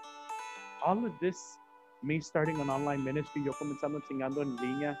 All of this, me starting an online ministry, yo comenzando enseñando en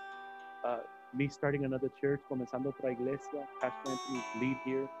línea, me starting another church, comenzando otra iglesia, Pastor Anthony's lead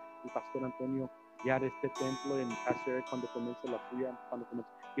here, y Pastor Antonio guiar este templo, en Pastor Eric cuando comience la suya,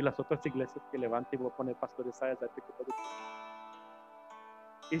 y las otras iglesias que levante, y voy a poner Pastor Isaiah,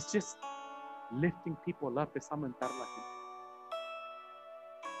 it's just lifting people up, es aumentar la gente.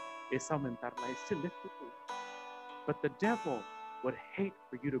 Es aumentarla, es to lift people up. But the devil would hate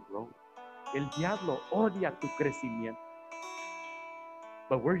for you to grow. El diablo odia tu crecimiento.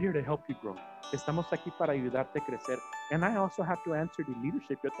 But we're here to help you grow. Estamos aquí para ayudarte a crecer. And I also have to answer to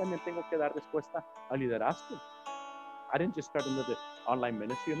leadership. Yo también tengo que dar respuesta al liderazgo. I didn't just start another online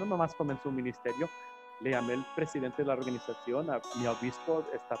ministry. Yo no nomás comencé un ministerio. Le llamé al presidente de la organización, a mi obispo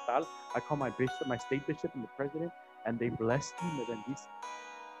estatal. I call my bishop, my state bishop, and the president, and they blessed me, me bendicen.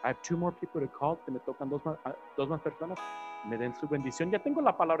 I have 2 more people to call, que me tocan dos más personas, me den su bendición. Ya tengo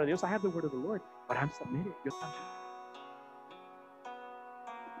la palabra de Dios, I have the word of the Lord, but I'm submitted, yo también.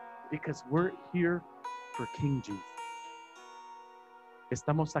 Because we're here for King Jesus.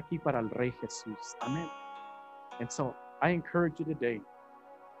 Estamos aquí para el Rey Jesús. Amen. And so, I encourage you today,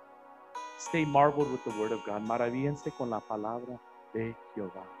 stay marveled with the word of God. Maravíense con la palabra de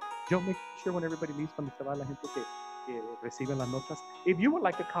Jehová. Yo make sure when everybody leaves, cuando se va la gente que reciben las notas. If you would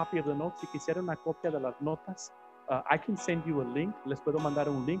like a copy of the notes, si quisiera una copia de las notas, I can send you a link. Les puedo mandar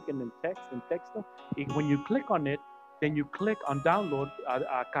un link en texto. Y when you click on it, then you click on download,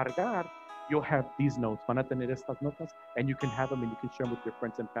 a cargar, you'll have these notes. Van a tener estas notas, and you can have them and you can share them with your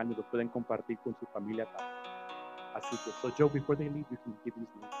friends and family. Los pueden compartir con su familia. Así que, so Joe, before they leave, you can give these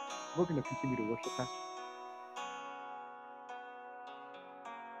notes. We're going to continue to worship, Pastor.